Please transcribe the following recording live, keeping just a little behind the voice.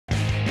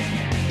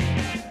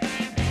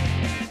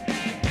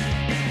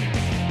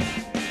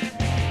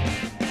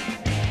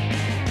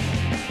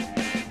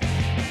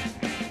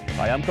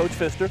Hi, I'm Coach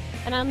Pfister.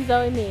 And I'm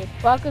Zoe Meade.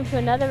 Welcome to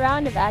another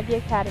round of Aggie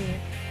Academy.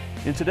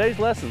 In today's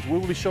lessons, we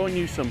will be showing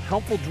you some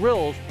helpful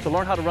drills to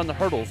learn how to run the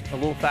hurdles a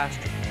little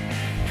faster.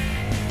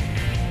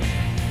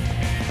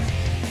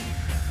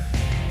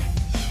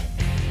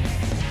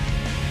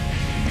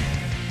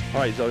 All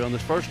right, Zoe, on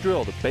this first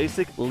drill, the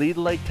basic lead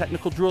leg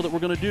technical drill that we're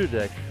going to do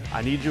today,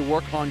 I need you to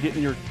work on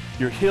getting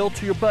your heel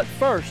to your butt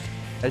first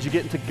as you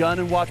get into gun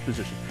and watch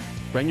position.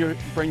 Bring your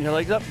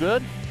legs up,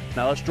 good.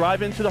 Now let's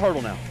drive into the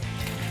hurdle now.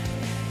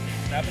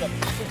 Snap it up.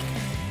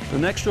 The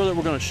next drill that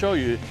we're going to show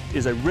you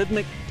is a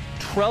rhythmic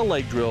trail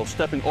leg drill,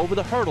 stepping over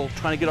the hurdle,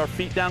 trying to get our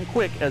feet down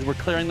quick as we're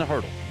clearing the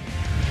hurdle.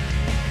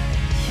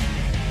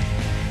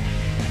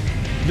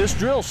 This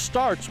drill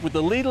starts with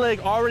the lead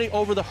leg already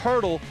over the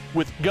hurdle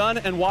with gun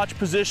and watch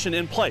position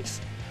in place.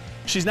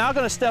 She's now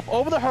going to step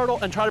over the hurdle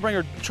and try to bring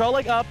her trail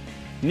leg up,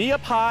 knee up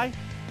high,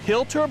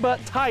 heel to her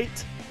butt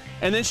tight,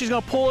 and then she's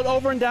going to pull it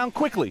over and down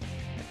quickly.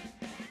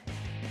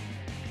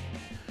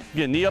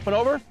 Again, knee up and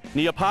over,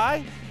 knee up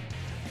high,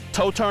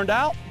 toe turned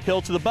out,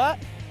 heel to the butt,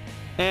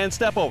 and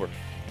step over.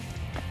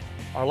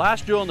 Our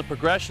last drill in the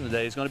progression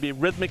today is going to be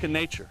rhythmic in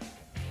nature.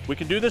 We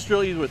can do this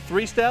drill either with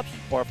 3 steps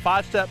or a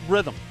 5-step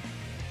rhythm.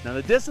 Now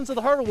the distance of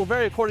the hurdle will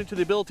vary according to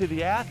the ability of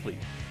the athlete.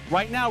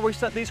 Right now we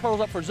set these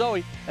hurdles up for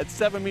Zoe at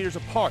 7 meters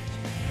apart.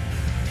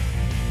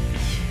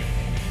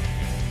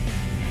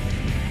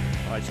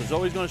 All right, so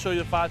Zoe's going to show you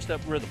the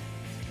 5-step rhythm.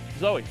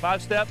 Zoe,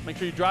 5-step, make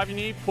sure you drive your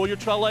knee, pull your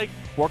trail leg,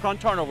 work on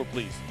turnover,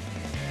 please.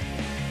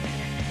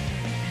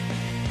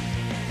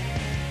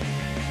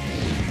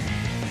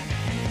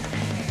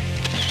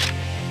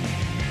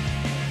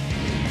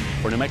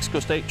 For New Mexico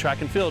State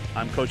Track and Field,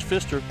 I'm Coach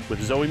Pfister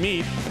with Zoe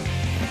Meade.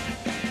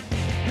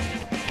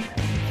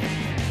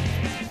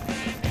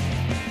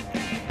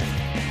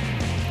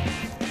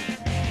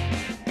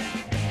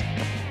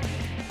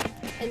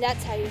 And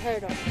that's how you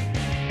hurdle.